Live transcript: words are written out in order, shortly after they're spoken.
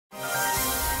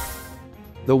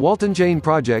The Waltonchain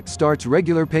project starts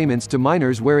regular payments to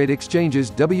miners where it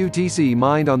exchanges WTC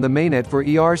mined on the mainnet for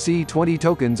ERC20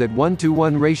 tokens at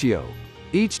 1-to-1 ratio.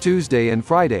 Each Tuesday and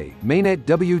Friday, mainnet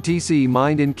WTC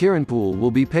mined in KirinPool will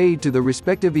be paid to the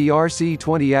respective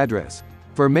ERC20 address.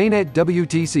 For mainnet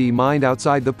WTC mined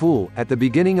outside the pool, at the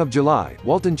beginning of July,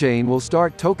 Waltonchain will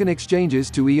start token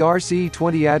exchanges to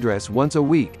ERC20 address once a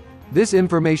week. This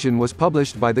information was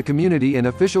published by the community and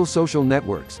official social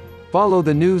networks. Follow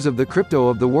the news of the crypto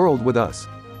of the world with us.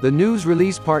 The news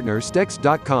release partner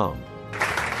stex.com.